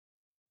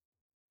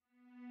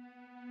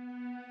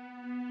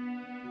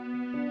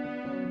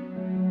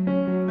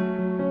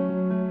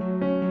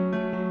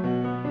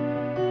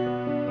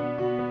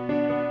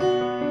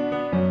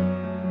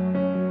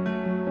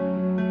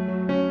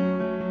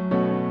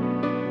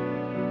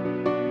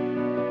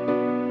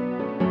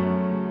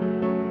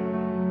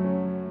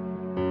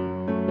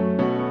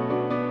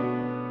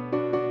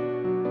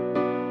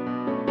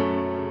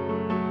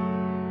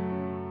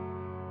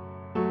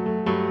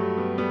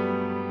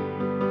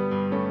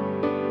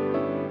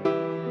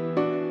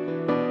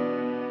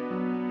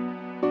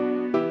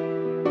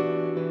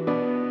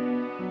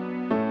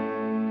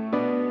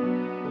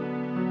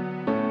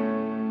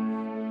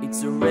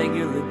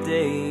regular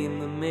day in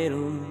the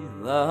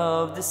middle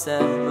of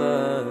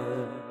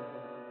December.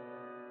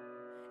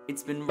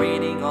 It's been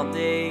raining all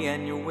day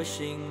and you're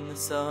wishing the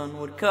sun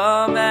would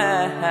come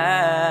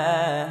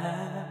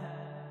out.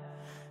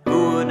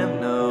 Who would have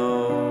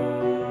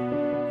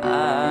known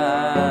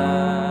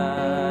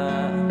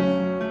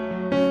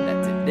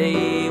that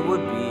today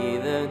would be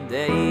the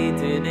day,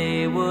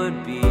 today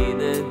would be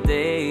the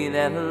day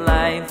that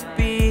life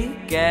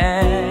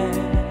began.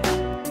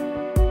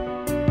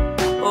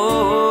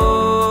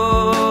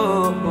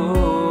 Oh,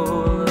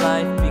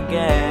 life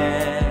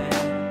began,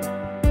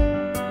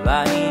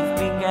 life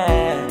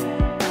began.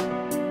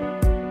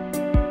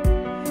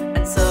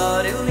 And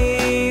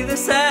suddenly the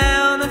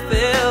sound that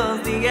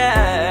fills the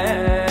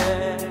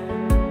air,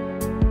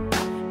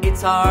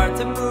 it's hard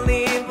to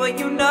believe, but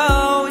you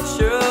know it's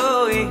true.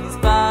 He's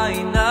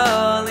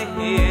finally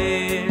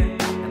here,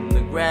 and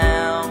the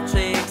ground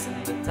shakes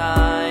and the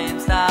time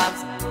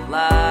stops and the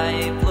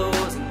light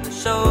flows and the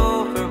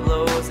shofar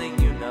blows, and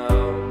you know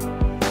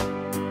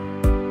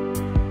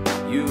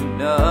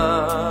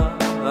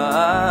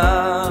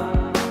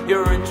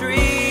you're a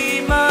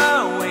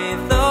dreamer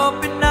with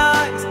open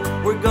eyes.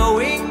 We're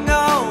going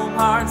home,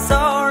 hearts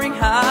soaring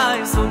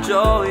high, so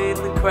joy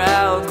the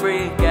crowds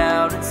break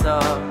out in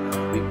song.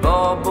 We've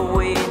all been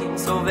waiting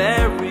so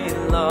very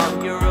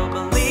long. You're a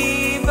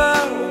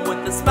believer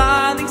with a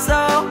smiling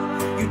soul.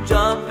 You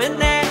jump and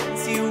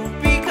dance, you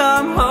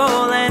become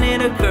whole, and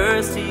it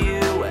occurs to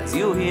you as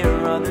you hear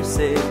others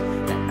say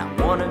that not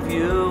one of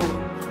you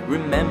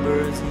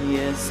remembers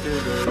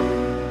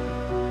yesterday.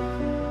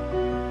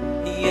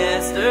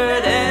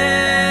 Yesterday,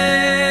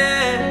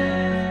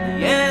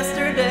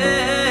 yesterday,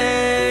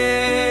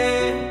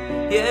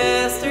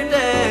 yesterday.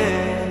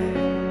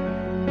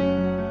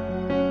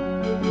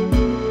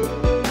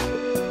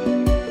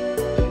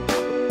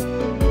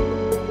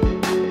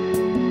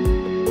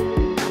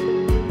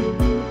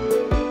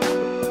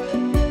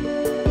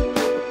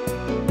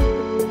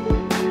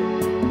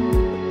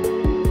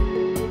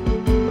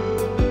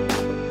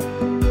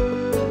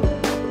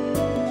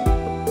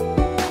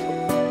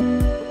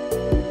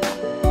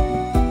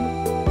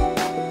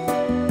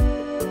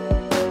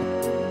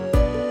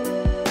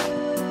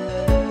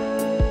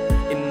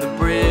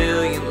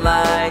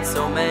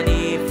 So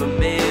many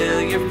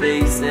familiar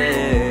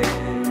faces,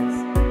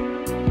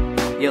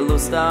 yellow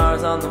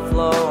stars on the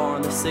floor,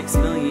 the 6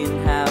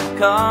 million have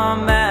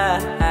come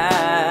back,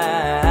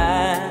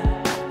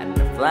 and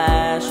a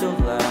flash of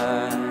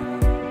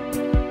light,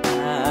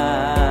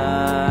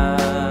 and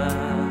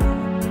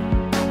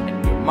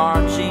you're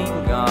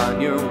marching on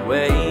your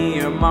way,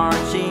 you're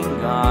marching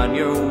on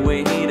your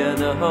way to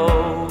the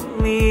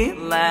Holy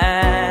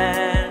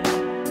Land,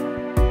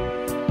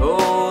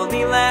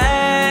 Holy Land.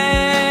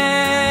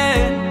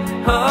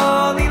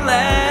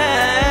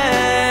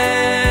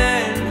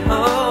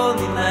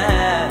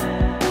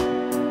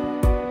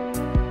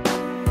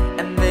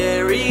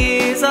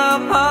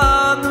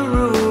 Upon the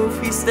roof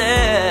he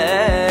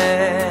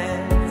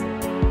stands.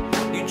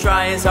 You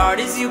try as hard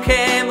as you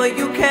can, but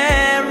you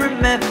can't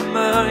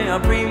remember your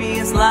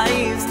previous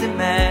life's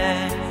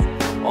demands.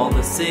 All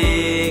the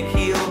sick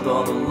healed,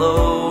 all the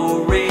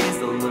low raised,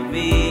 the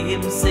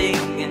Levium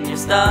sing, and you're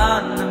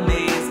stunned,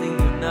 amazing,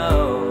 you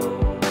know.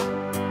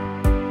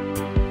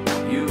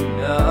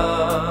 You're a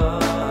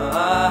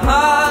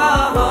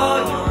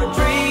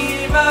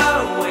dreamer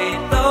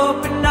with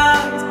open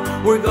eyes.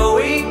 We're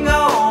going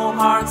home,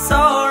 hearts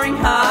soaring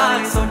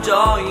high, so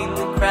joy in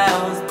the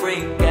crowds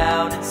break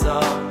out in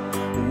song.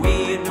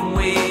 We've been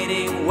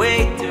waiting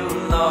way too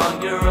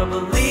long. You're a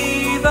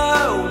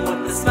believer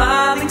with a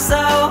smiling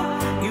soul.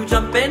 You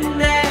jump and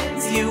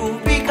dance, you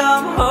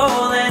become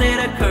whole, and it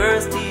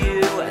occurs to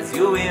you as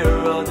you hear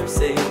others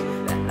say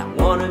that not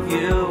one of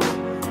you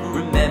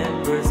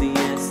remembers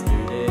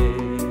yesterday.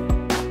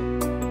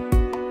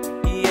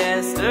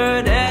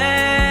 Yesterday.